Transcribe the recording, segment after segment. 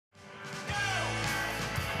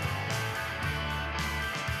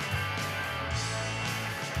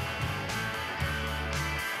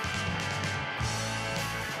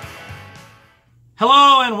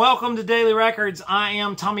Hello and welcome to Daily Records. I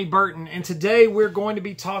am Tommy Burton, and today we're going to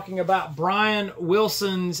be talking about Brian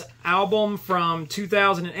Wilson's album from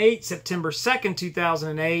 2008, September 2nd,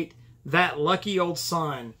 2008, That Lucky Old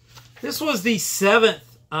Sun. This was the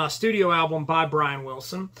seventh studio album by Brian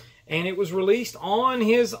Wilson, and it was released on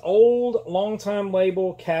his old longtime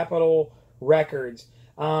label, Capitol Records.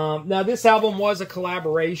 Now, this album was a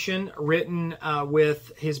collaboration written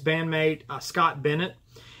with his bandmate, Scott Bennett.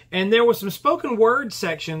 And there were some spoken word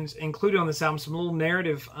sections included on this album, some little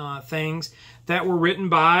narrative things that were written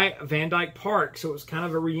by Van Dyke Park. So it was kind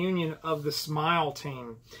of a reunion of the Smile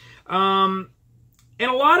team. And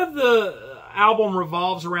a lot of the album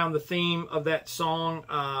revolves around the theme of that song,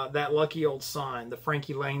 That Lucky Old Sun, the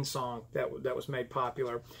Frankie Laine song that was made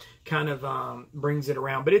popular, kind of brings it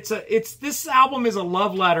around. But this album is a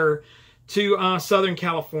love letter to Southern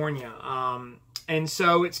California. And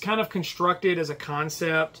so it's kind of constructed as a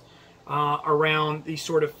concept around these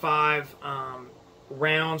sort of five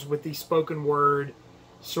rounds with these spoken word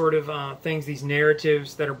sort of things, these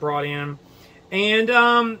narratives that are brought in. And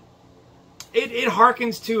it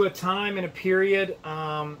harkens to a time and a period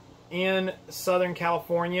in Southern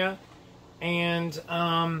California. And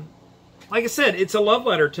like I said, it's a love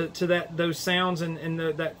letter to those sounds and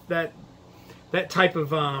that type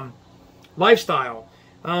of lifestyle.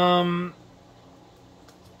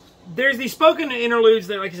 There's these spoken interludes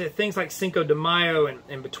that, like I said, things like Cinco de Mayo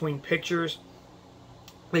and Between Pictures.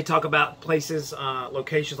 They talk about places,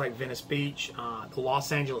 locations like Venice Beach, the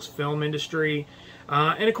Los Angeles film industry,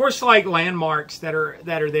 and of course, like landmarks that are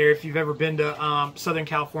there. If you've ever been to Southern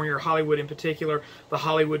California or Hollywood in particular, the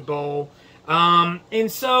Hollywood Bowl, and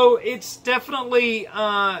so it's definitely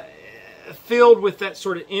filled with that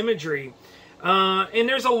sort of imagery, and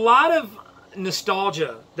there's a lot of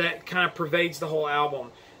nostalgia that kind of pervades the whole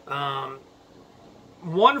album.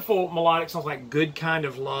 Wonderful melodic songs like Good Kind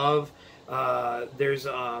of Love. There's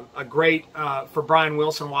a great, for Brian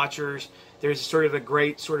Wilson watchers, there's sort of a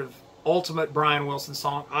great sort of ultimate Brian Wilson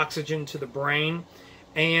song, Oxygen to the Brain.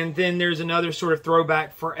 And then there's another sort of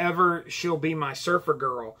throwback, Forever She'll Be My Surfer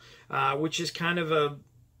Girl, which is kind of a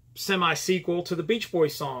semi-sequel to the Beach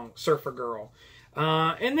Boys song, Surfer Girl.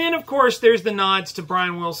 And then, of course, there's the nods to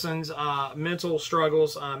Brian Wilson's mental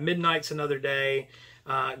struggles, Midnight's Another Day,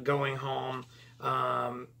 Going Home.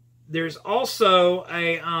 There's also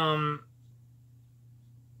a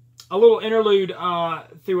little interlude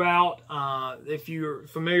throughout. If you're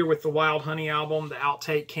familiar with the Wild Honey album, the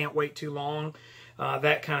outtake Can't Wait Too Long,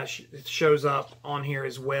 that kind of shows up on here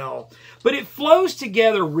as well. But it flows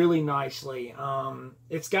together really nicely.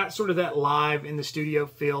 It's got sort of that live in the studio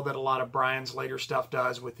feel that a lot of Brian's later stuff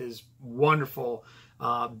does with his wonderful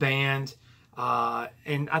band.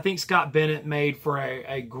 And I think Scott Bennett made for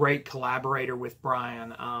a great collaborator with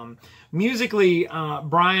Brian. Musically,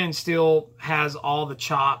 Brian still has all the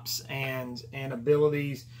chops and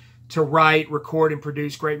abilities to write, record, and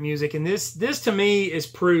produce great music. And this to me is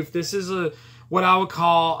proof. This is what I would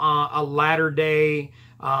call a latter day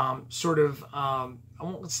sort of, I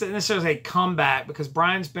won't necessarily say comeback, because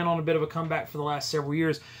Brian's been on a bit of a comeback for the last several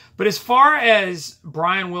years. But as far as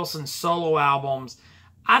Brian Wilson's solo albums,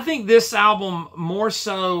 I think this album more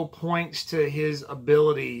so points to his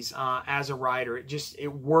abilities as a writer. It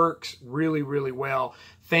works really, really well.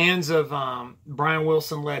 Fans of Brian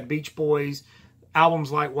Wilson-led Beach Boys,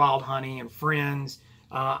 albums like Wild Honey and Friends,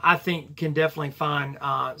 I think can definitely find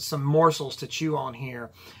some morsels to chew on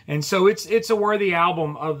here. And so it's a worthy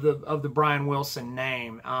album of the Brian Wilson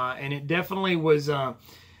name. And it definitely was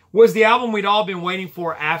the album we'd all been waiting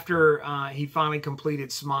for after he finally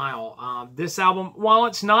completed Smile. This album, while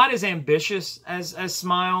it's not as ambitious as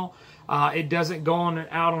Smile, it doesn't go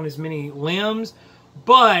out on as many limbs,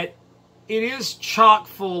 but it is chock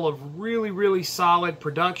full of really, really solid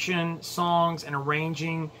production, songs, and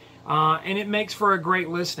arranging, and it makes for a great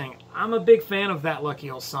listening. I'm a big fan of That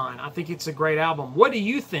Lucky Old Sun. I think it's a great album. What do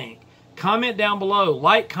you think? Comment down below.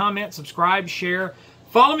 Like, comment, subscribe, share.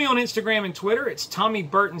 Follow me on Instagram and Twitter. It's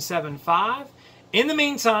TommyBurton75. In the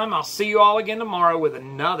meantime, I'll see you all again tomorrow with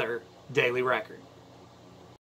another Daily Record.